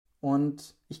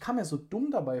Und ich kam mir so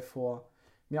dumm dabei vor,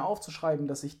 mir aufzuschreiben,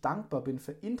 dass ich dankbar bin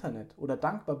für Internet oder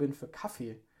dankbar bin für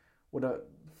Kaffee oder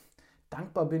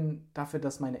dankbar bin dafür,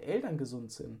 dass meine Eltern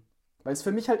gesund sind. Weil es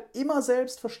für mich halt immer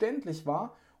selbstverständlich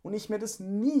war und ich mir das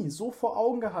nie so vor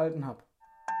Augen gehalten habe.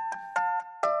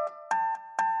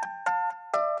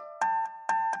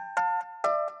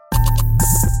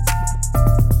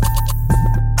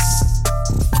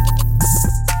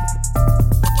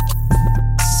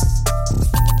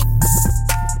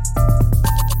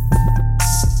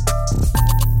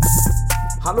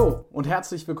 Hallo und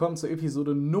herzlich willkommen zur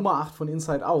Episode Nummer 8 von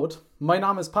Inside Out. Mein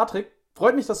Name ist Patrick,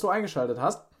 freut mich, dass du eingeschaltet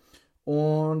hast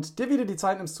und dir wieder die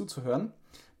Zeit nimmst zuzuhören.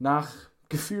 Nach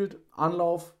gefühlt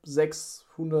Anlauf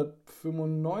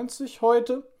 695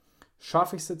 heute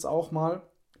schaffe ich es jetzt auch mal,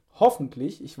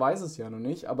 hoffentlich, ich weiß es ja noch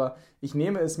nicht, aber ich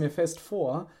nehme es mir fest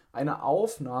vor, eine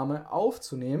Aufnahme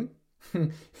aufzunehmen,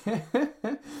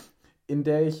 in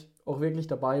der ich auch wirklich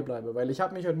dabei bleibe, weil ich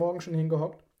habe mich heute Morgen schon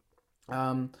hingehockt,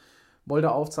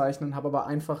 wollte aufzeichnen, habe aber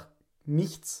einfach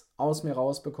nichts aus mir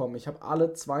rausbekommen. Ich habe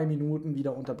alle 2 Minuten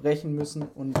wieder unterbrechen müssen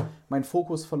und meinen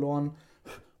Fokus verloren.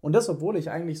 Und das, obwohl ich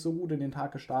eigentlich so gut in den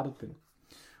Tag gestartet bin.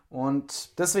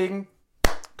 Und deswegen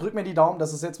drück mir die Daumen,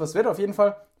 dass es jetzt was wird. Auf jeden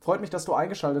Fall freut mich, dass du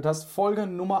eingeschaltet hast. Folge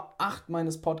Nummer 8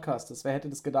 meines Podcastes. Wer hätte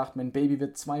das gedacht? Mein Baby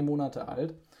wird 2 Monate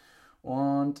alt.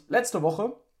 Und letzte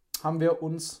Woche haben wir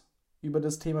uns über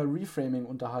das Thema Reframing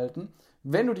unterhalten.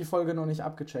 Wenn du die Folge noch nicht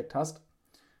abgecheckt hast,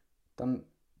 dann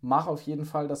mach auf jeden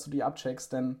Fall, dass du die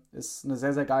abcheckst, denn es ist eine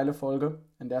sehr, sehr geile Folge,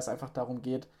 in der es einfach darum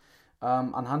geht,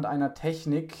 anhand einer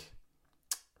Technik,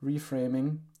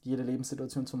 Reframing, jede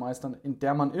Lebenssituation zu meistern, in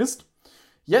der man ist.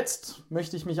 Jetzt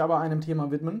möchte ich mich aber einem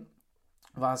Thema widmen,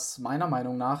 was meiner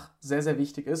Meinung nach sehr, sehr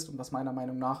wichtig ist und was meiner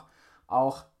Meinung nach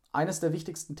auch eines der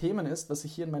wichtigsten Themen ist, was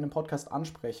ich hier in meinem Podcast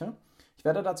anspreche. Ich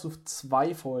werde dazu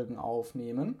 2 Folgen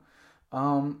aufnehmen.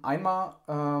 Einmal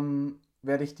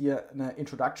werde ich dir eine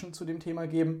Introduction zu dem Thema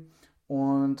geben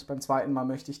und beim zweiten Mal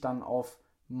möchte ich dann auf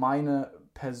meine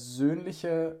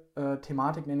persönliche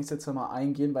Thematik, nenne ich es jetzt einmal,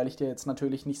 eingehen, weil ich dir jetzt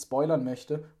natürlich nicht spoilern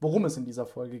möchte, worum es in dieser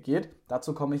Folge geht.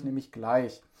 Dazu komme ich nämlich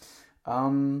gleich.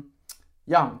 Und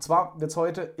zwar wird es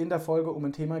heute in der Folge um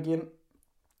ein Thema gehen,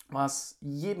 was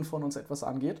jeden von uns etwas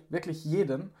angeht, wirklich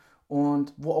jeden,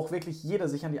 und wo auch wirklich jeder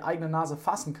sich an die eigene Nase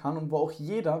fassen kann und wo auch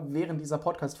jeder während dieser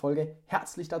Podcast-Folge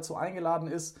herzlich dazu eingeladen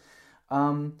ist,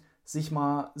 sich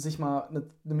mal eine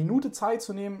Minute Zeit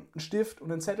zu nehmen, einen Stift und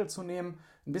einen Zettel zu nehmen,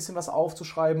 ein bisschen was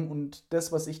aufzuschreiben und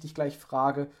das, was ich dich gleich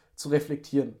frage, zu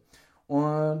reflektieren.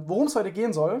 Und worum es heute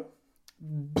gehen soll,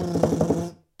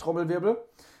 Trommelwirbel,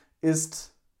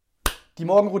 ist die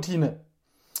Morgenroutine.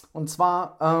 Und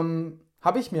zwar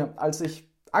habe ich mir, als ich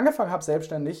angefangen habe,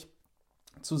 selbstständig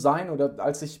zu sein oder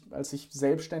als ich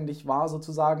selbstständig war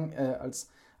sozusagen,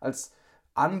 als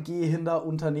angehender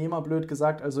Unternehmer, blöd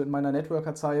gesagt, also in meiner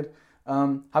Networker-Zeit,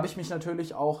 habe ich mich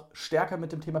natürlich auch stärker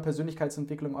mit dem Thema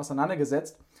Persönlichkeitsentwicklung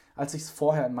auseinandergesetzt, als ich es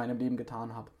vorher in meinem Leben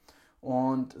getan habe.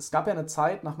 Und es gab ja eine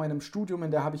Zeit nach meinem Studium,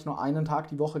 in der habe ich nur einen Tag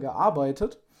die Woche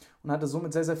gearbeitet und hatte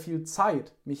somit sehr, sehr viel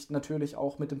Zeit, mich natürlich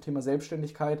auch mit dem Thema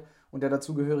Selbstständigkeit und der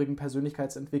dazugehörigen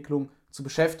Persönlichkeitsentwicklung zu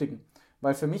beschäftigen.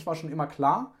 Weil für mich war schon immer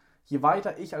klar, je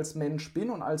weiter ich als Mensch bin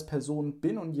und als Person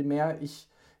bin und je mehr ich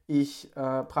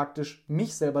praktisch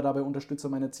mich selber dabei unterstütze,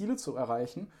 meine Ziele zu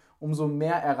erreichen, umso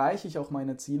mehr erreiche ich auch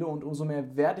meine Ziele und umso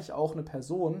mehr werde ich auch eine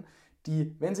Person,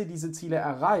 die, wenn sie diese Ziele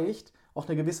erreicht, auch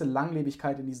eine gewisse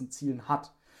Langlebigkeit in diesen Zielen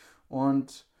hat.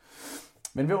 Und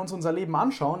wenn wir uns unser Leben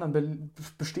anschauen, dann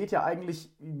besteht ja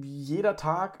eigentlich jeder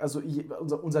Tag, also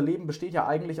unser Leben besteht ja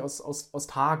eigentlich aus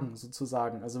Tagen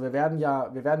sozusagen. Also wir werden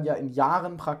ja in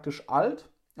Jahren praktisch alt,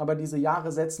 aber diese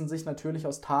Jahre setzen sich natürlich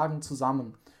aus Tagen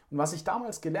zusammen. Und was ich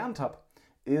damals gelernt habe,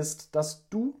 ist, dass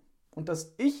du und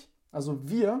dass ich, also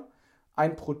wir,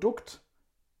 ein Produkt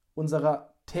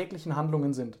unserer täglichen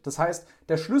Handlungen sind. Das heißt,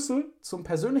 der Schlüssel zum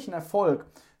persönlichen Erfolg,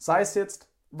 sei es jetzt,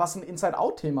 was ein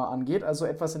Inside-Out-Thema angeht, also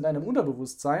etwas in deinem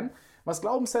Unterbewusstsein, was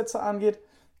Glaubenssätze angeht,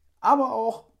 aber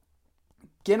auch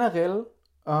generell,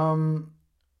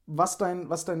 was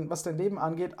dein Leben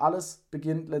angeht, alles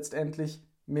beginnt letztendlich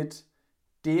mit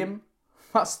dem,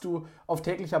 was du auf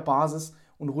täglicher Basis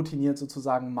und routiniert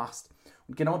sozusagen machst.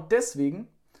 Und genau deswegen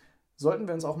sollten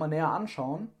wir uns auch mal näher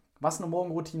anschauen, was eine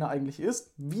Morgenroutine eigentlich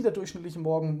ist, wie der durchschnittliche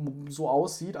Morgen so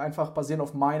aussieht, einfach basierend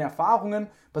auf meinen Erfahrungen,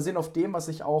 basierend auf dem, was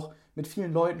ich auch mit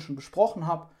vielen Leuten schon besprochen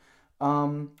habe,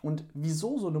 und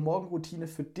wieso so eine Morgenroutine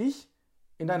für dich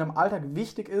in deinem Alltag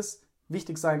wichtig ist,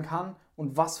 wichtig sein kann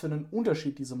und was für einen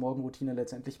Unterschied diese Morgenroutine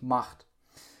letztendlich macht.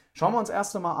 Schauen wir uns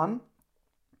erst einmal an,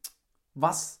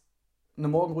 was eine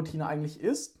Morgenroutine eigentlich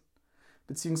ist,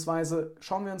 beziehungsweise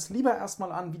schauen wir uns lieber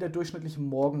erstmal an, wie der durchschnittliche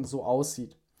Morgen so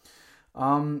aussieht.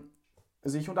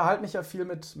 Also ich unterhalte mich ja viel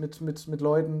mit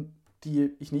Leuten,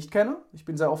 die ich nicht kenne. Ich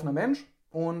bin ein sehr offener Mensch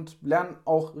und lerne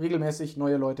auch regelmäßig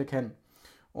neue Leute kennen.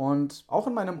 Und auch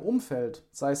in meinem Umfeld,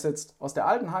 sei es jetzt aus der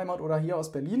alten Heimat oder hier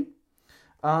aus Berlin,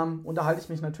 unterhalte ich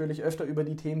mich natürlich öfter über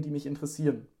die Themen, die mich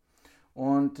interessieren.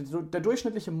 Und der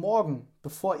durchschnittliche Morgen,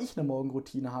 bevor ich eine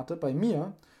Morgenroutine hatte, bei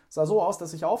mir, sah so aus,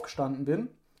 dass ich aufgestanden bin.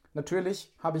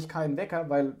 Natürlich habe ich keinen Wecker,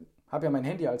 weil ich habe ja mein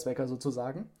Handy als Wecker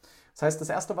sozusagen. Das heißt, das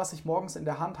Erste, was ich morgens in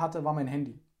der Hand hatte, war mein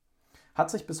Handy.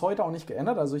 Hat sich bis heute auch nicht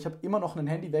geändert. Also ich habe immer noch einen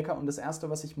Handywecker und das Erste,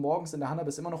 was ich morgens in der Hand habe,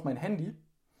 ist immer noch mein Handy.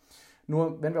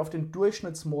 Nur wenn wir auf den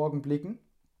Durchschnittsmorgen blicken,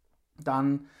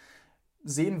 dann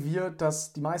sehen wir,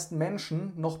 dass die meisten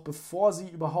Menschen, noch bevor sie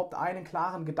überhaupt einen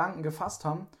klaren Gedanken gefasst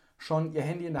haben, schon ihr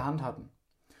Handy in der Hand hatten.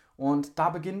 Und da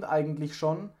beginnt eigentlich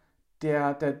schon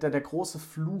der große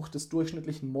Fluch des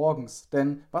durchschnittlichen Morgens.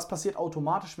 Denn was passiert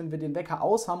automatisch, wenn wir den Wecker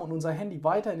aus haben und unser Handy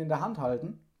weiterhin in der Hand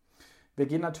halten? Wir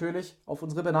gehen natürlich auf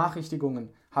unsere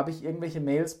Benachrichtigungen. Habe ich irgendwelche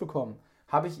Mails bekommen?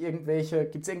 Gibt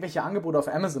es irgendwelche Angebote auf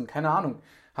Amazon? Keine Ahnung.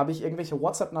 Habe ich irgendwelche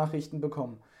WhatsApp-Nachrichten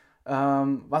bekommen?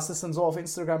 Was ist denn so auf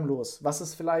Instagram los? Was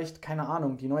ist vielleicht, keine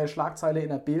Ahnung, die neue Schlagzeile in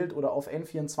der Bild oder auf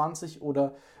N24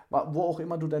 oder wo auch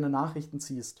immer du deine Nachrichten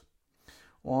ziehst?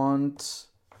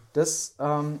 Und das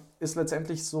ist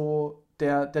letztendlich so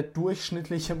der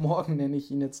durchschnittliche Morgen, nenne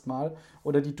ich ihn jetzt mal,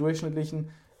 oder die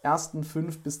durchschnittlichen ersten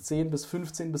 5 bis 10 bis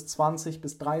 15 bis 20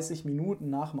 bis 30 Minuten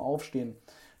nach dem Aufstehen.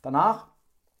 Danach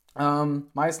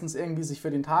meistens irgendwie sich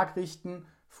für den Tag richten,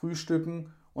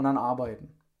 frühstücken und dann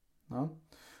arbeiten. Ja?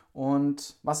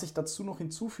 Und was ich dazu noch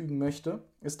hinzufügen möchte,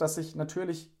 ist, dass ich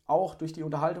natürlich auch durch die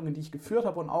Unterhaltungen, die ich geführt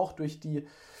habe und auch durch die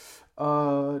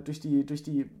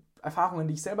Erfahrungen,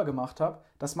 die ich selber gemacht habe,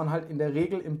 dass man halt in der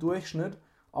Regel im Durchschnitt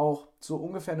auch so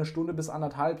ungefähr 1 Stunde bis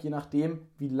 1,5, je nachdem,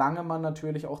 wie lange man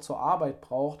natürlich auch zur Arbeit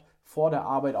braucht, vor der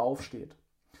Arbeit aufsteht.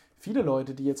 Viele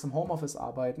Leute, die jetzt im Homeoffice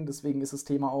arbeiten, deswegen ist das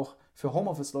Thema auch für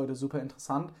Homeoffice-Leute super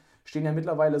interessant, stehen ja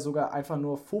mittlerweile sogar einfach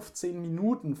nur 15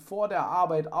 Minuten vor der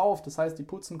Arbeit auf. Das heißt, die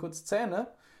putzen kurz Zähne,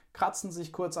 kratzen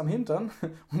sich kurz am Hintern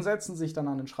und setzen sich dann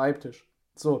an den Schreibtisch.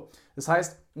 So, das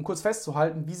heißt, um kurz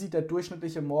festzuhalten, wie sieht der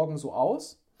durchschnittliche Morgen so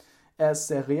aus? Er ist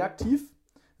sehr reaktiv.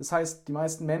 Das heißt, die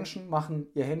meisten Menschen machen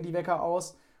ihr Handywecker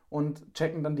aus und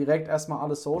checken dann direkt erstmal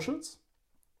alle Socials.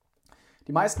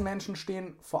 Die meisten Menschen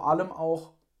stehen vor allem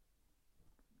auch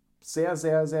sehr,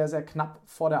 sehr, sehr, sehr knapp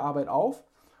vor der Arbeit auf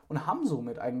und haben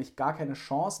somit eigentlich gar keine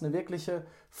Chance, eine wirkliche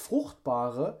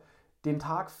fruchtbare, den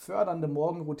Tag fördernde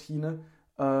Morgenroutine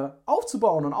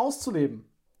aufzubauen und auszuleben.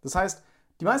 Das heißt,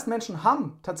 die meisten Menschen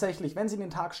haben tatsächlich, wenn sie den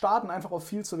Tag starten, einfach auch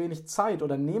viel zu wenig Zeit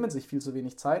oder nehmen sich viel zu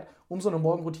wenig Zeit, um so eine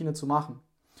Morgenroutine zu machen.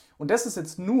 Und das ist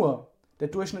jetzt nur der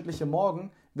durchschnittliche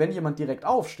Morgen, wenn jemand direkt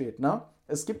aufsteht. Ne?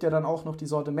 Es gibt ja dann auch noch die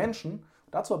Sorte Menschen,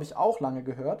 dazu habe ich auch lange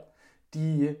gehört,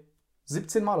 die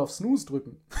 17 Mal auf Snooze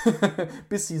drücken,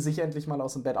 bis sie sich endlich mal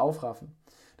aus dem Bett aufraffen.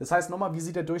 Das heißt nochmal, wie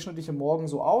sieht der durchschnittliche Morgen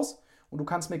so aus? Und du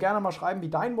kannst mir gerne mal schreiben, wie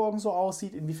dein Morgen so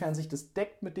aussieht, inwiefern sich das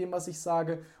deckt mit dem, was ich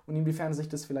sage und inwiefern sich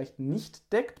das vielleicht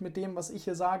nicht deckt mit dem, was ich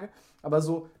hier sage. Aber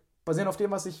so basierend auf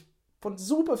dem, was ich von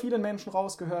super vielen Menschen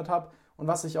rausgehört habe und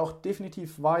was ich auch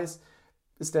definitiv weiß,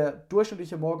 ist der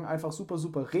durchschnittliche Morgen einfach super,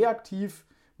 super reaktiv.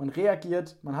 Man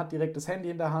reagiert, man hat direkt das Handy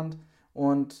in der Hand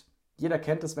und jeder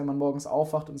kennt es, wenn man morgens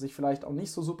aufwacht und sich vielleicht auch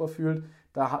nicht so super fühlt,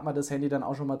 da hat man das Handy dann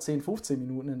auch schon mal 10, 15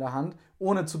 Minuten in der Hand,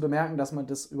 ohne zu bemerken, dass man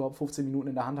das überhaupt 15 Minuten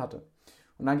in der Hand hatte.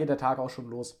 Und dann geht der Tag auch schon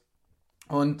los.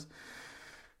 Und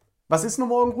was ist eine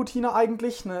Morgenroutine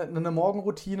eigentlich? Eine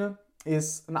Morgenroutine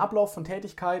ist ein Ablauf von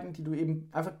Tätigkeiten, die du eben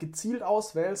einfach gezielt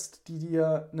auswählst, die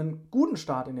dir einen guten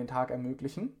Start in den Tag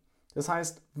ermöglichen. Das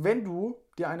heißt, wenn du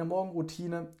dir eine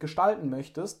Morgenroutine gestalten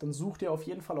möchtest, dann such dir auf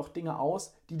jeden Fall auch Dinge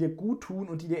aus, die dir gut tun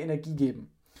und die dir Energie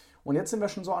geben. Und jetzt sind wir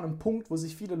schon so an einem Punkt, wo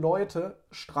sich viele Leute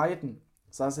streiten.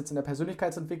 Sei es jetzt in der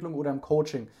Persönlichkeitsentwicklung oder im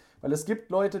Coaching. Weil es gibt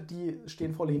Leute, die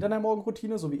stehen voll hinter einer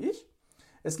Morgenroutine, so wie ich.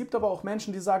 Es gibt aber auch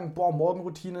Menschen, die sagen, boah,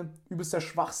 Morgenroutine, übelst der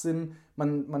Schwachsinn,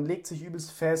 man legt sich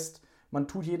übelst fest, man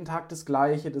tut jeden Tag das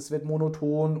Gleiche, das wird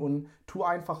monoton und tu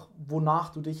einfach, wonach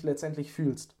du dich letztendlich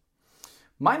fühlst.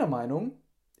 Meine Meinung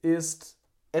ist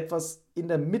etwas in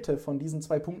der Mitte von diesen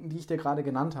 2 Punkten, die ich dir gerade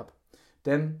genannt habe.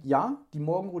 Denn ja, die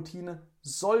Morgenroutine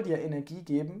soll dir Energie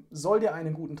geben, soll dir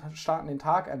einen guten Start in den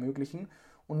Tag ermöglichen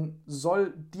und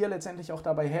soll dir letztendlich auch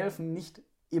dabei helfen, nicht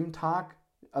im Tag,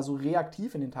 also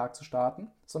reaktiv in den Tag zu starten,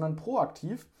 sondern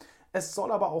proaktiv. Es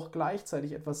soll aber auch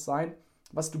gleichzeitig etwas sein,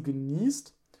 was du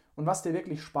genießt und was dir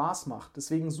wirklich Spaß macht.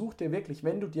 Deswegen such dir wirklich,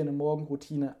 wenn du dir eine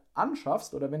Morgenroutine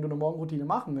anschaffst oder wenn du eine Morgenroutine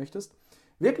machen möchtest,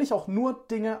 wirklich auch nur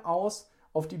Dinge aus,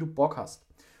 auf die du Bock hast.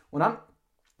 Und dann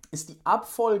ist die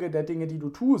Abfolge der Dinge, die du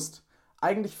tust,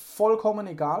 eigentlich vollkommen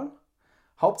egal.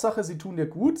 Hauptsache, sie tun dir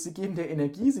gut, sie geben dir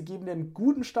Energie, sie geben dir einen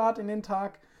guten Start in den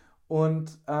Tag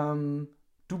und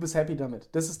du bist happy damit.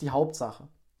 Das ist die Hauptsache.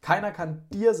 Keiner kann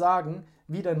dir sagen,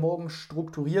 wie dein Morgen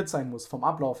strukturiert sein muss, vom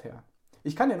Ablauf her.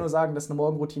 Ich kann dir nur sagen, dass eine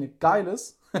Morgenroutine geil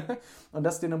ist und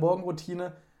dass dir eine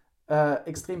Morgenroutine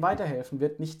extrem weiterhelfen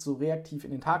wird, nicht so reaktiv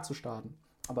in den Tag zu starten.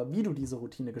 Aber wie du diese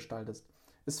Routine gestaltest,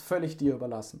 ist völlig dir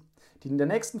überlassen. In der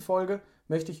nächsten Folge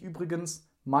möchte ich übrigens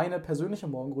meine persönliche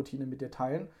Morgenroutine mit dir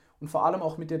teilen und vor allem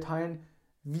auch mit dir teilen,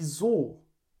 wieso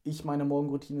ich meine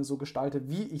Morgenroutine so gestalte,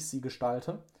 wie ich sie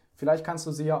gestalte. Vielleicht kannst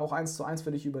du sie ja auch 1:1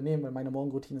 für dich übernehmen, weil meine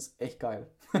Morgenroutine ist echt geil.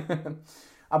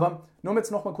 Aber nur um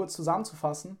jetzt nochmal kurz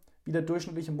zusammenzufassen, wie der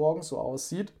durchschnittliche Morgen so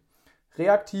aussieht.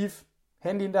 Reaktiv,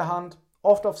 Handy in der Hand,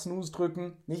 oft auf Snooze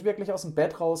drücken, nicht wirklich aus dem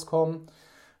Bett rauskommen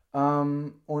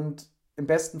und im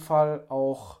besten Fall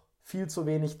auch viel zu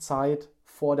wenig Zeit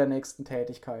vor der nächsten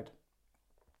Tätigkeit.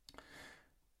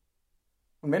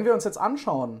 Und wenn wir uns jetzt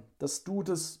anschauen, dass du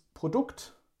das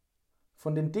Produkt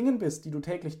von den Dingen bist, die du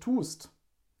täglich tust,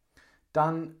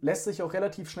 dann lässt sich auch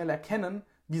relativ schnell erkennen,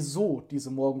 wieso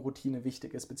diese Morgenroutine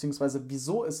wichtig ist, beziehungsweise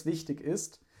wieso es wichtig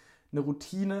ist, eine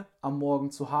Routine am Morgen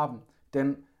zu haben.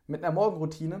 Denn mit einer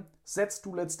Morgenroutine setzt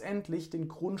du letztendlich den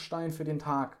Grundstein für den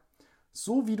Tag.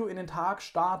 So wie du in den Tag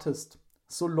startest,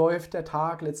 so läuft der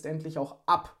Tag letztendlich auch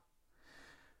ab.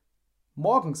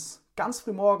 Morgens, ganz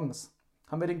früh morgens,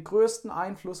 haben wir den größten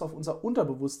Einfluss auf unser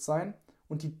Unterbewusstsein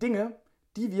und die Dinge,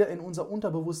 die wir in unser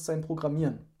Unterbewusstsein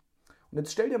programmieren. Und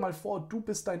jetzt stell dir mal vor, du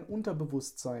bist dein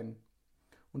Unterbewusstsein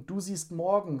und du siehst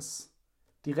morgens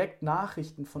direkt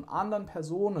Nachrichten von anderen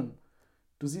Personen.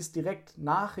 Du siehst direkt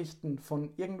Nachrichten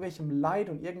von irgendwelchem Leid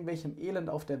und irgendwelchem Elend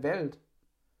auf der Welt.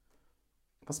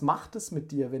 Was macht es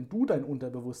mit dir, wenn du dein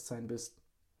Unterbewusstsein bist?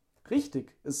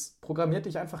 Richtig, es programmiert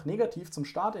dich einfach negativ zum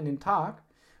Start in den Tag,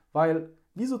 weil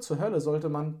wieso zur Hölle sollte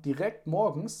man direkt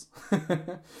morgens,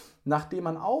 nachdem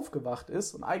man aufgewacht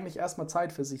ist und eigentlich erstmal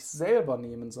Zeit für sich selber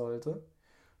nehmen sollte,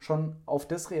 schon auf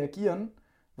das reagieren,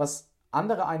 was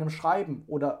andere einem schreiben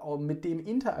oder mit dem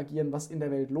interagieren, was in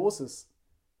der Welt los ist.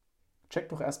 Check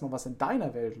doch erstmal, was in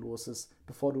deiner Welt los ist,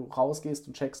 bevor du rausgehst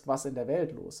und checkst, was in der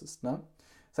Welt los ist. Ne?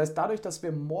 Das heißt, dadurch, dass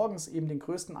wir morgens eben den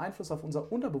größten Einfluss auf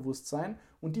unser Unterbewusstsein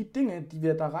und die Dinge, die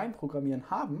wir da rein programmieren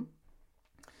haben,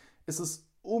 ist es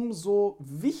umso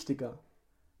wichtiger,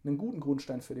 einen guten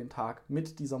Grundstein für den Tag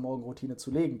mit dieser Morgenroutine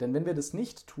zu legen. Denn wenn wir das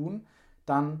nicht tun,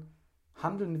 dann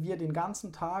handeln wir den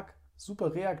ganzen Tag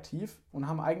super reaktiv und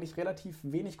haben eigentlich relativ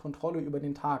wenig Kontrolle über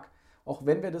den Tag, auch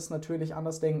wenn wir das natürlich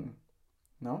anders denken.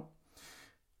 Ja?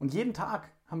 Und jeden Tag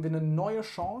haben wir eine neue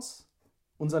Chance,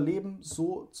 unser Leben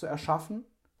so zu erschaffen,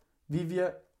 wie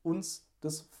wir uns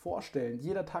das vorstellen.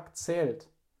 Jeder Tag zählt.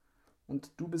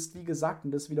 Und du bist, wie gesagt,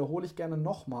 und das wiederhole ich gerne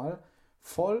nochmal,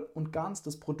 voll und ganz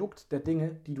das Produkt der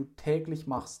Dinge, die du täglich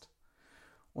machst.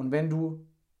 Und wenn du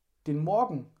den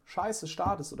Morgen scheiße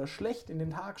startest oder schlecht in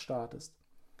den Tag startest,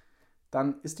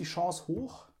 dann ist die Chance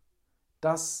hoch,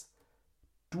 dass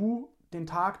du den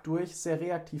Tag durch sehr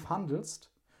reaktiv handelst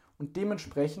und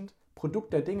dementsprechend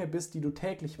Produkt der Dinge bist, die du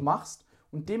täglich machst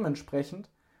und dementsprechend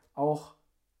auch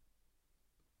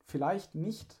vielleicht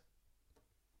nicht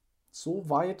so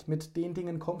weit mit den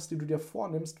Dingen kommst, die du dir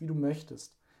vornimmst, wie du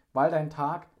möchtest, weil dein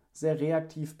Tag sehr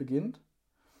reaktiv beginnt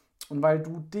und weil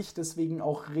du dich deswegen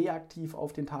auch reaktiv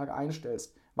auf den Tag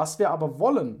einstellst. Was wir aber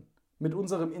wollen mit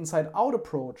unserem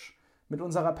Inside-Out-Approach, mit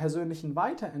unserer persönlichen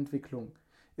Weiterentwicklung,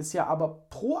 ist ja aber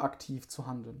proaktiv zu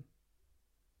handeln.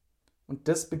 Und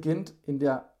das beginnt in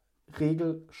der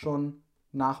Regel schon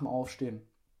nach dem Aufstehen.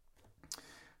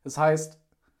 Das heißt,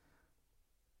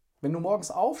 wenn du morgens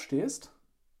aufstehst,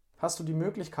 hast du die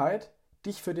Möglichkeit,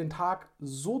 dich für den Tag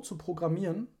so zu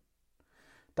programmieren,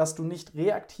 dass du nicht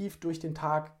reaktiv durch den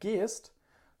Tag gehst,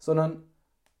 sondern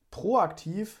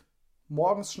proaktiv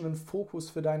morgens schon einen Fokus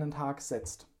für deinen Tag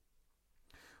setzt.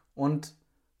 Und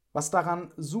was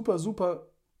daran super, super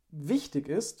wichtig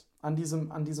ist, an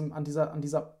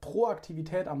dieser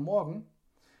Proaktivität am Morgen,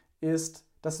 ist,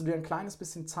 dass du dir ein kleines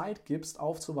bisschen Zeit gibst,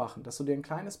 aufzuwachen, dass du dir ein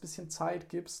kleines bisschen Zeit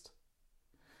gibst,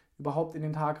 überhaupt in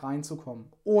den Tag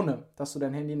reinzukommen, ohne dass du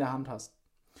dein Handy in der Hand hast.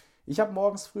 Ich habe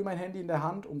morgens früh mein Handy in der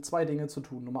Hand, um 2 Dinge zu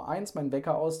tun. Nummer 1, meinen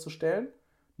Wecker auszustellen.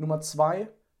 Nummer 2,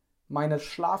 meine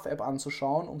Schlaf-App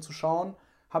anzuschauen, um zu schauen,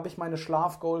 habe ich meine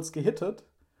Schlafgoals gehittet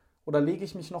oder lege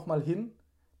ich mich nochmal hin,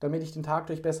 damit ich den Tag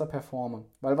durch besser performe.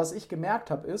 Weil was ich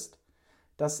gemerkt habe, ist,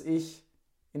 dass ich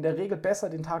in der Regel besser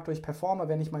den Tag durch performe,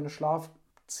 wenn ich meine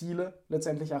Schlafziele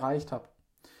letztendlich erreicht habe.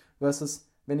 Versus,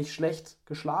 wenn ich schlecht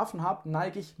geschlafen habe,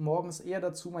 neige ich morgens eher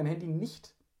dazu, mein Handy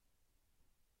nicht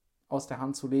aus der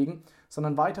Hand zu legen,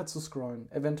 sondern weiter zu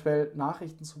scrollen, eventuell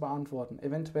Nachrichten zu beantworten,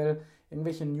 eventuell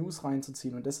irgendwelche News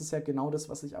reinzuziehen. Und das ist ja genau das,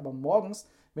 was ich aber morgens,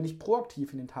 wenn ich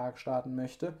proaktiv in den Tag starten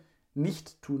möchte,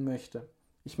 nicht tun möchte.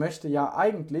 Ich möchte ja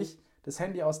eigentlich das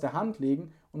Handy aus der Hand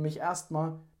legen und mich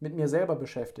erstmal mit mir selber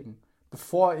beschäftigen,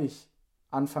 bevor ich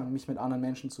anfange, mich mit anderen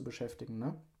Menschen zu beschäftigen.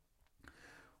 Ne?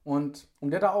 Und um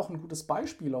dir da auch ein gutes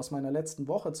Beispiel aus meiner letzten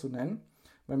Woche zu nennen,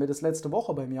 weil mir das letzte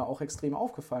Woche bei mir auch extrem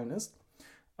aufgefallen ist,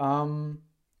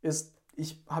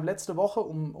 ich habe letzte Woche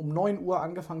um 9 Uhr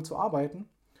angefangen zu arbeiten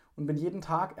und bin jeden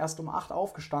Tag erst um 8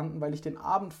 aufgestanden, weil ich den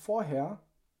Abend vorher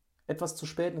etwas zu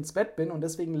spät ins Bett bin und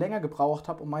deswegen länger gebraucht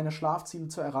habe, um meine Schlafziele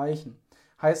zu erreichen.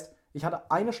 Heißt, ich hatte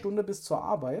 1 Stunde bis zur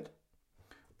Arbeit,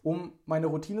 um meine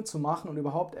Routine zu machen und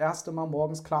überhaupt erst einmal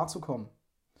morgens klarzukommen.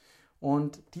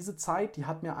 Und diese Zeit, die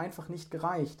hat mir einfach nicht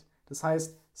gereicht. Das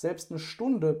heißt, selbst 1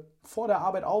 Stunde vor der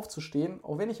Arbeit aufzustehen,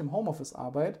 auch wenn ich im Homeoffice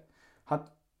arbeite,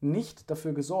 hat nicht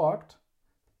dafür gesorgt,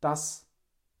 dass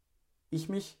ich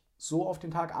mich so auf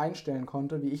den Tag einstellen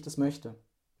konnte, wie ich das möchte.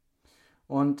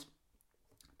 Und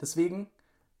deswegen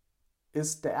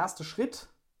ist der erste Schritt,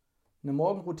 eine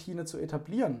Morgenroutine zu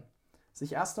etablieren,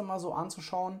 sich erst einmal so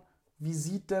anzuschauen, wie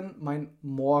sieht denn mein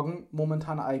Morgen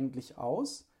momentan eigentlich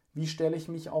aus? Wie stelle ich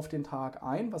mich auf den Tag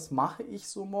ein? Was mache ich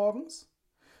so morgens?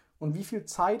 Und wie viel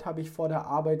Zeit habe ich vor der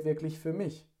Arbeit wirklich für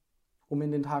mich, um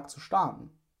in den Tag zu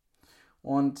starten?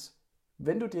 Und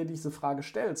wenn du dir diese Frage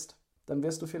stellst, dann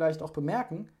wirst du vielleicht auch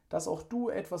bemerken, dass auch du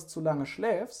etwas zu lange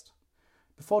schläfst,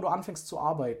 bevor du anfängst zu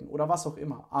arbeiten oder was auch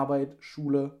immer. Arbeit,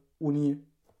 Schule, Uni,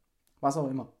 was auch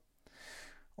immer.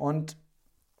 Und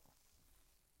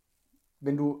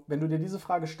wenn du dir diese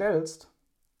Frage stellst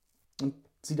und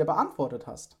sie dir beantwortet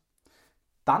hast,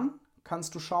 dann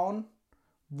kannst du schauen,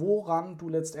 woran du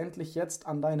letztendlich jetzt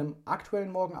an deinem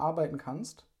aktuellen Morgen arbeiten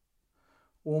kannst,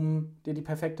 um dir die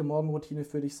perfekte Morgenroutine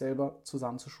für dich selber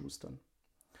zusammenzuschustern.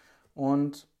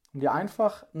 Und um dir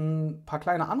einfach ein paar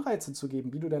kleine Anreize zu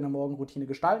geben, wie du deine Morgenroutine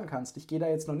gestalten kannst. Ich gehe da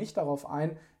jetzt noch nicht darauf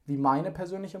ein, wie meine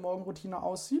persönliche Morgenroutine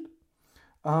aussieht,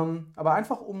 aber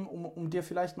einfach, um dir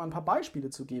vielleicht mal ein paar Beispiele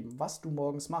zu geben, was du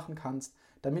morgens machen kannst,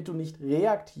 damit du nicht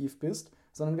reaktiv bist,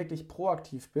 sondern wirklich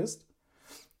proaktiv bist,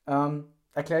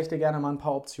 erkläre ich dir gerne mal ein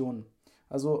paar Optionen.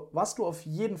 Also, was du auf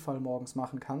jeden Fall morgens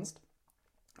machen kannst,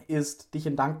 ist dich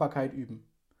in Dankbarkeit üben.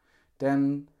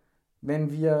 Denn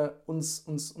wenn wir uns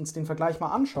den Vergleich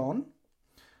mal anschauen,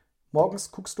 morgens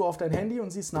guckst du auf dein Handy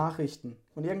und siehst Nachrichten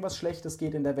und irgendwas Schlechtes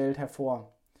geht in der Welt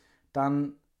hervor,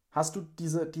 dann hast du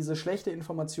diese schlechte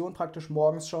Information praktisch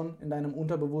morgens schon in deinem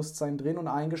Unterbewusstsein drin und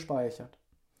eingespeichert.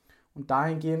 Und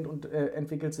dahingehend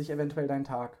entwickelt sich eventuell dein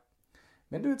Tag.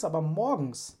 Wenn du jetzt aber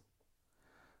morgens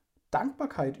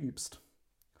Dankbarkeit übst,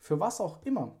 für was auch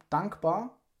immer,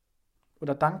 dankbar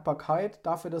oder Dankbarkeit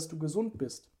dafür, dass du gesund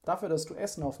bist, dafür, dass du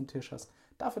Essen auf dem Tisch hast,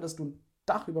 dafür, dass du ein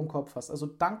Dach über dem Kopf hast, also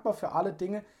dankbar für alle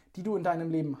Dinge, die du in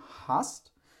deinem Leben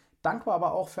hast, dankbar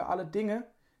aber auch für alle Dinge,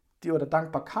 oder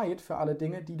Dankbarkeit für alle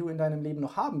Dinge, die du in deinem Leben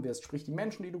noch haben wirst, sprich die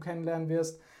Menschen, die du kennenlernen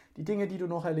wirst, die Dinge, die du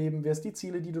noch erleben wirst, die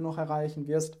Ziele, die du noch erreichen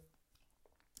wirst,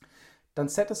 dann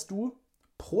settest du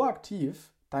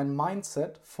proaktiv dein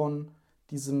Mindset von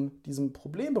diesem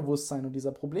Problembewusstsein und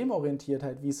dieser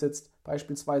Problemorientiertheit, wie es jetzt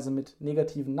beispielsweise mit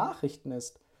negativen Nachrichten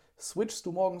ist, switchst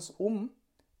du morgens um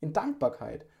in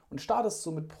Dankbarkeit und startest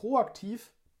somit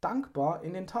proaktiv dankbar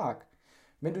in den Tag.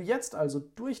 Wenn du jetzt also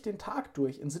durch den Tag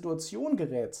durch in Situationen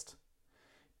gerätst,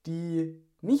 die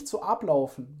nicht so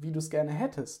ablaufen, wie du es gerne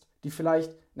hättest, die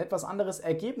vielleicht ein etwas anderes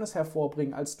Ergebnis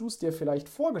hervorbringen, als du es dir vielleicht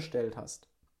vorgestellt hast,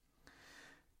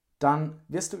 dann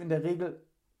wirst du in der Regel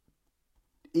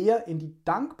eher in die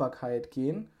Dankbarkeit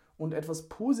gehen und etwas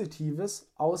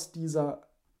Positives aus dieser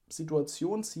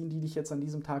Situation ziehen, die dich jetzt an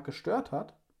diesem Tag gestört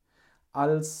hat,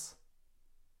 als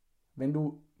wenn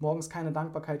du morgens keine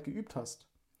Dankbarkeit geübt hast.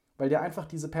 Weil dir einfach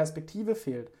diese Perspektive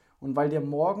fehlt und weil dir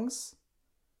morgens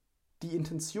die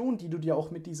Intention, die du dir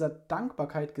auch mit dieser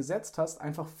Dankbarkeit gesetzt hast,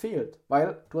 einfach fehlt,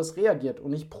 weil du hast reagiert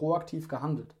und nicht proaktiv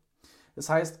gehandelt. Das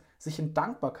heißt, sich in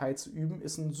Dankbarkeit zu üben,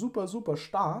 ist ein super, super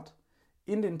Start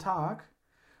in den Tag,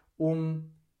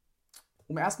 um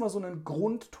erstmal so einen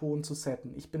Grundton zu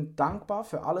setten. Ich bin dankbar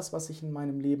für alles, was ich in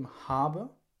meinem Leben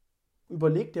habe.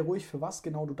 Überleg dir ruhig, für was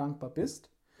genau du dankbar bist.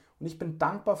 Und ich bin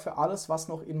dankbar für alles, was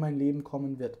noch in mein Leben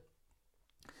kommen wird.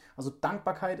 Also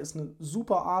Dankbarkeit ist eine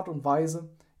super Art und Weise,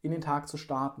 in den Tag zu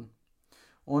starten.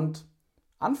 Und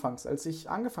anfangs, als ich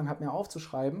angefangen habe, mir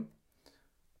aufzuschreiben,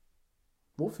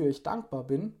 wofür ich dankbar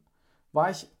bin,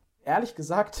 war ich ehrlich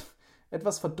gesagt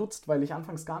etwas verdutzt, weil ich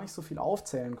anfangs gar nicht so viel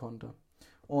aufzählen konnte.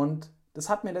 Und das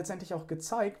hat mir letztendlich auch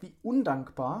gezeigt, wie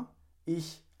undankbar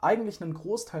ich eigentlich einen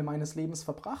Großteil meines Lebens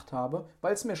verbracht habe,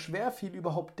 weil es mir schwer fiel,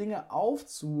 überhaupt Dinge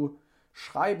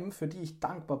aufzuschreiben, für die ich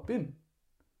dankbar bin.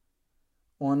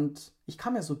 Und ich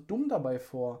kam mir so dumm dabei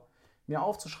vor, mir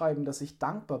aufzuschreiben, dass ich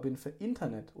dankbar bin für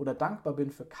Internet oder dankbar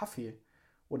bin für Kaffee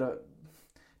oder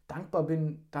dankbar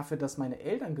bin dafür, dass meine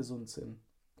Eltern gesund sind.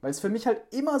 Weil es für mich halt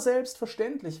immer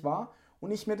selbstverständlich war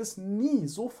und ich mir das nie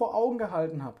so vor Augen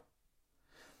gehalten habe.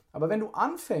 Aber wenn du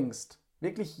anfängst,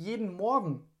 wirklich jeden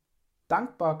Morgen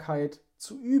Dankbarkeit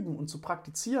zu üben und zu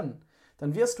praktizieren,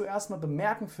 dann wirst du erstmal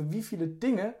bemerken, für wie viele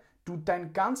Dinge du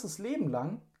dein ganzes Leben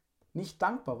lang nicht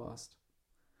dankbar warst.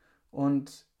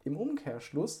 Und im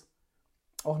Umkehrschluss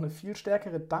auch eine viel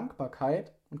stärkere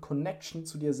Dankbarkeit und Connection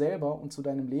zu dir selber und zu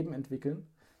deinem Leben entwickeln,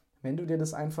 wenn du dir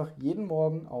das einfach jeden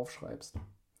Morgen aufschreibst.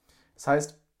 Das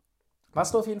heißt,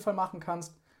 was du auf jeden Fall machen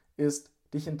kannst, ist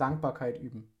dich in Dankbarkeit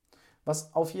üben.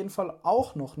 Was auf jeden Fall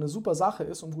auch noch eine super Sache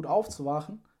ist, um gut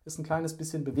aufzuwachen, ist ein kleines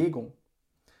bisschen Bewegung.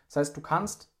 Das heißt, du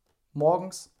kannst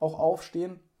morgens auch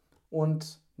aufstehen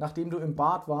und nachdem du im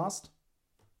Bad warst,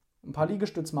 ein paar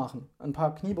Liegestütz machen, ein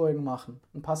paar Kniebeugen machen,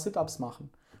 ein paar Sit-Ups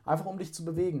machen, einfach um dich zu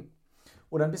bewegen.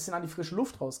 Oder ein bisschen an die frische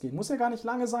Luft rausgehen. Muss ja gar nicht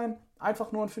lange sein,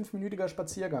 einfach nur ein 5-minütiger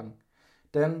Spaziergang.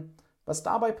 Denn was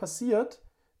dabei passiert,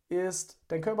 ist,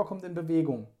 dein Körper kommt in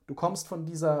Bewegung. Du kommst von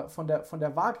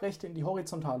der Waagrechte in die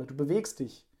Horizontale. Du bewegst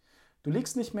dich. Du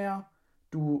liegst nicht mehr,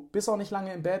 du bist auch nicht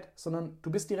lange im Bett, sondern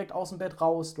du bist direkt aus dem Bett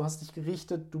raus. Du hast dich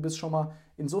gerichtet, du bist schon mal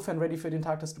insofern ready für den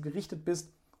Tag, dass du gerichtet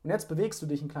bist. Und jetzt bewegst du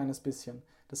dich ein kleines bisschen.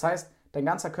 Das heißt, dein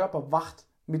ganzer Körper wacht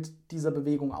mit dieser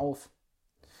Bewegung auf.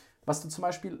 Was du zum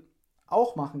Beispiel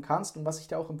auch machen kannst und was ich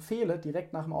dir auch empfehle,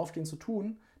 direkt nach dem Aufstehen zu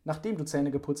tun, nachdem du Zähne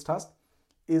geputzt hast,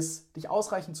 ist, dich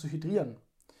ausreichend zu hydrieren.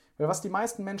 Weil was die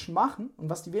meisten Menschen machen und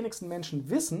was die wenigsten Menschen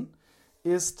wissen,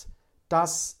 ist,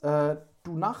 dass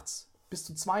du nachts bis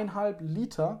zu 2,5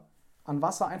 Liter an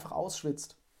Wasser einfach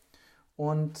ausschwitzt.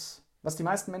 Und was die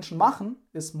meisten Menschen machen,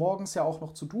 ist morgens ja auch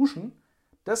noch zu duschen,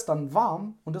 das dann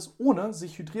warm und das ohne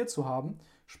sich hydriert zu haben.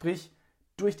 Sprich,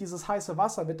 durch dieses heiße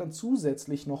Wasser wird dann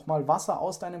zusätzlich nochmal Wasser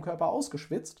aus deinem Körper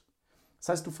ausgeschwitzt. Das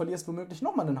heißt, du verlierst womöglich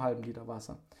nochmal einen halben Liter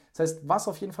Wasser. Das heißt, was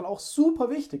auf jeden Fall auch super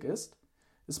wichtig ist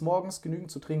morgens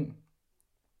genügend zu trinken.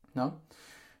 Ja?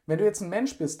 Wenn du jetzt ein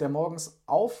Mensch bist, der morgens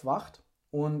aufwacht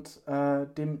und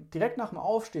dem direkt nach dem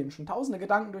Aufstehen schon tausende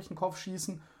Gedanken durch den Kopf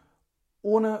schießen,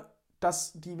 ohne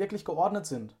dass die wirklich geordnet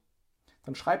sind,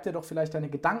 dann schreib dir doch vielleicht deine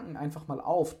Gedanken einfach mal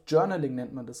auf. Journaling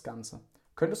nennt man das Ganze.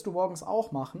 Könntest du morgens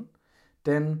auch machen,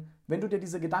 denn wenn du dir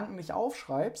diese Gedanken nicht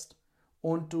aufschreibst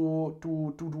und du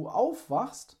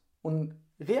aufwachst und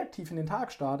reaktiv in den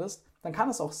Tag startest, dann kann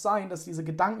es auch sein, dass diese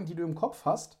Gedanken, die du im Kopf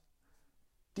hast,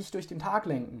 dich durch den Tag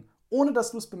lenken. Ohne dass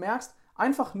du es bemerkst,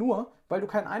 einfach nur, weil du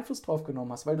keinen Einfluss drauf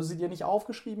genommen hast, weil du sie dir nicht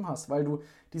aufgeschrieben hast, weil du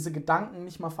diese Gedanken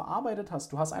nicht mal verarbeitet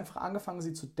hast. Du hast einfach angefangen,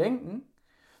 sie zu denken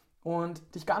und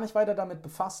dich gar nicht weiter damit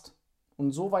befasst. Und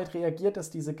so weit reagiert,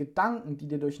 dass diese Gedanken, die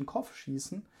dir durch den Kopf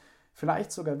schießen,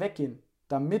 vielleicht sogar weggehen,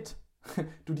 damit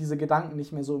du diese Gedanken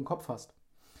nicht mehr so im Kopf hast.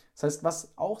 Das heißt,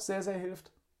 was auch sehr, sehr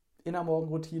hilft in der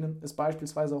Morgenroutine, ist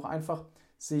beispielsweise auch einfach,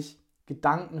 sich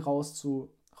Gedanken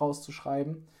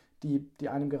rauszuschreiben, die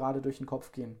einem gerade durch den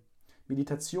Kopf gehen.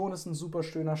 Meditation ist ein super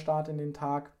schöner Start in den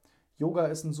Tag. Yoga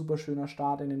ist ein super schöner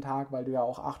Start in den Tag, weil du ja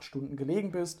auch 8 Stunden gelegen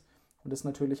bist und das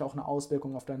natürlich auch eine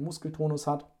Auswirkung auf deinen Muskeltonus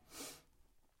hat.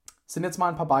 Das sind jetzt mal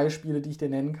ein paar Beispiele, die ich dir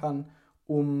nennen kann,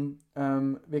 um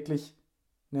wirklich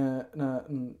eine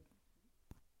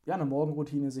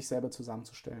Morgenroutine sich selber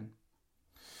zusammenzustellen.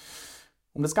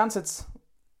 Um das Ganze jetzt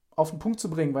auf den Punkt zu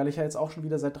bringen, weil ich ja jetzt auch schon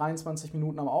wieder seit 23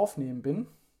 Minuten am Aufnehmen bin,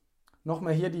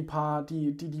 nochmal hier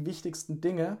die wichtigsten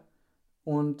Dinge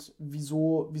und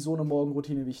wieso eine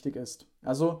Morgenroutine wichtig ist.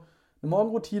 Also eine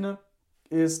Morgenroutine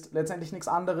ist letztendlich nichts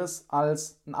anderes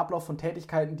als ein Ablauf von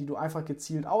Tätigkeiten, die du einfach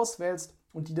gezielt auswählst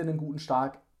und die dir einen guten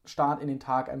Start in den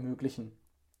Tag ermöglichen.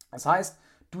 Das heißt,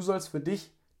 du sollst für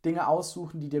dich Dinge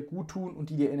aussuchen, die dir gut tun und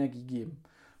die dir Energie geben.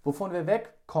 Wovon wir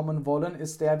wegkommen wollen,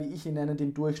 ist der, wie ich ihn nenne,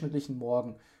 den durchschnittlichen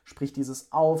Morgen. Sprich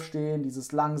dieses Aufstehen,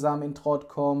 dieses langsam in Trott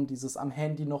kommen, dieses am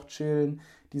Handy noch chillen,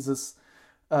 dieses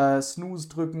Snooze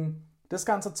drücken. Das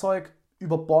ganze Zeug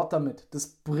über Bord damit. Das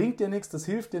bringt dir nichts, das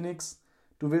hilft dir nichts.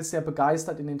 Du willst ja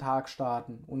begeistert in den Tag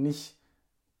starten und nicht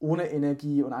ohne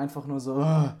Energie und einfach nur so,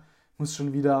 muss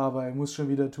schon wieder arbeiten, muss schon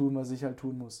wieder tun, was ich halt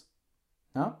tun muss.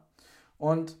 Ja?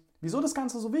 Und wieso das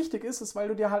Ganze so wichtig ist, weil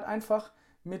du dir halt einfach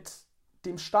mit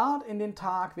dem Start in den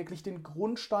Tag wirklich den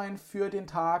Grundstein für den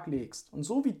Tag legst. Und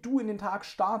so wie du in den Tag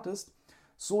startest,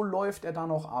 so läuft er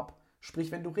dann auch ab.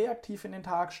 Sprich, wenn du reaktiv in den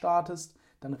Tag startest,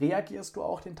 dann reagierst du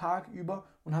auch den Tag über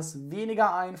und hast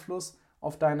weniger Einfluss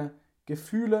auf deine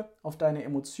Gefühle, auf deine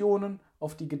Emotionen,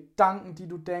 auf die Gedanken, die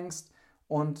du denkst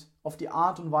und auf die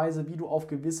Art und Weise, wie du auf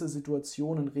gewisse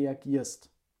Situationen reagierst.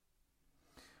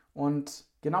 Und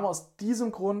genau aus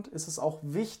diesem Grund ist es auch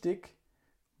wichtig,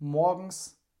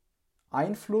 morgens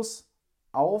Einfluss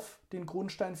auf den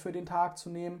Grundstein für den Tag zu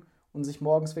nehmen und sich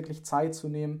morgens wirklich Zeit zu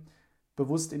nehmen,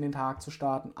 bewusst in den Tag zu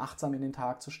starten, achtsam in den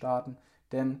Tag zu starten.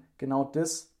 Denn genau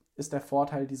das ist der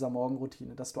Vorteil dieser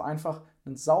Morgenroutine, dass du einfach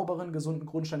einen sauberen, gesunden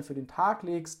Grundstein für den Tag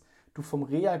legst, du vom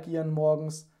Reagieren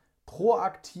morgens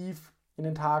proaktiv in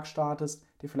den Tag startest,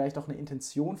 dir vielleicht auch eine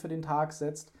Intention für den Tag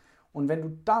setzt. Und wenn du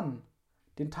dann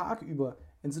den Tag über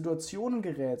in Situationen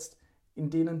gerätst, in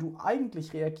denen du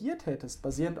eigentlich reagiert hättest,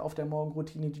 basierend auf der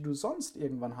Morgenroutine, die du sonst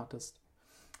irgendwann hattest,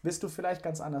 wirst du vielleicht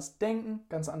ganz anders denken,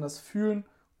 ganz anders fühlen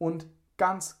und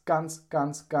ganz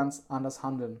anders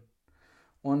handeln.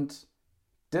 Und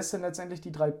das sind letztendlich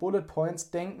die 3 Bullet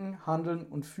Points: Denken, Handeln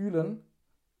und Fühlen.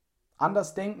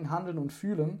 Anders denken, handeln und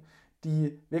fühlen,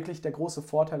 die wirklich der große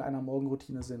Vorteil einer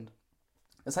Morgenroutine sind.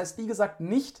 Das heißt, wie gesagt,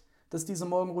 nicht, dass diese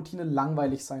Morgenroutine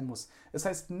langweilig sein muss. Es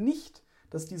heißt nicht,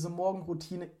 dass diese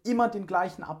Morgenroutine immer den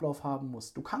gleichen Ablauf haben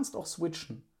muss. Du kannst auch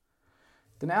switchen.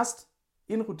 Denn erst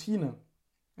in Routine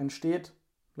entsteht,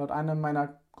 laut einem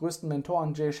meiner größten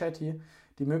Mentoren, Jay Shetty,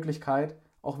 die Möglichkeit,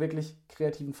 auch wirklich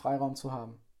kreativen Freiraum zu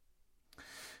haben.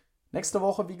 Nächste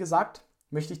Woche, wie gesagt,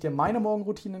 möchte ich dir meine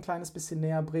Morgenroutine ein kleines bisschen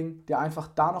näher bringen, dir einfach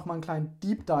da nochmal einen kleinen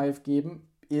Deep Dive geben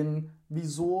in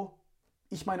wieso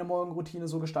ich meine Morgenroutine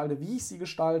so gestalte, wie ich sie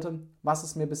gestalte, was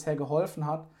es mir bisher geholfen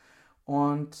hat.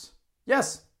 Und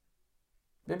yes,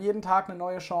 wir haben jeden Tag eine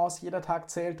neue Chance, jeder Tag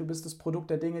zählt, du bist das Produkt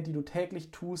der Dinge, die du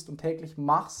täglich tust und täglich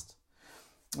machst.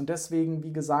 Und deswegen,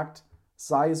 wie gesagt,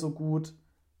 sei so gut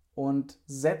und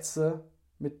setze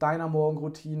mit deiner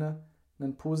Morgenroutine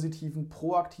einen positiven,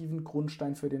 proaktiven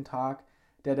Grundstein für den Tag,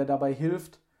 der dir dabei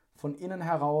hilft, von innen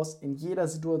heraus in jeder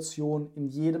Situation, in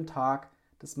jedem Tag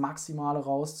das Maximale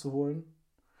rauszuholen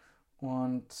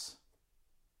und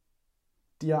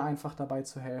dir einfach dabei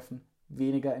zu helfen,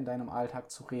 weniger in deinem Alltag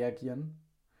zu reagieren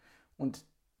und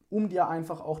um dir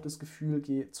einfach auch das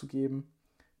Gefühl zu geben,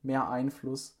 mehr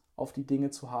Einfluss auf die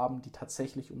Dinge zu haben, die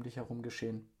tatsächlich um dich herum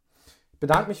geschehen. Ich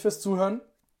bedanke mich fürs Zuhören.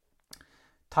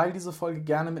 Teil diese Folge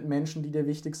gerne mit Menschen, die dir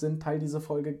wichtig sind. Teil diese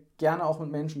Folge gerne auch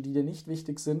mit Menschen, die dir nicht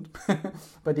wichtig sind,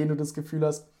 bei denen du das Gefühl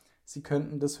hast, sie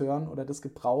könnten das hören oder das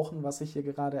gebrauchen, was ich hier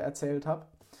gerade erzählt habe.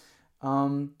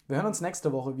 Wir hören uns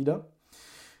nächste Woche wieder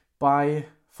bei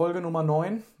Folge Nummer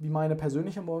 9, wie meine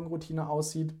persönliche Morgenroutine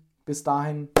aussieht. Bis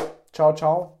dahin, ciao,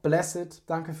 ciao, bless it,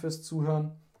 danke fürs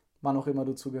Zuhören, wann auch immer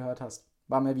du zugehört hast.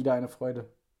 War mir wieder eine Freude.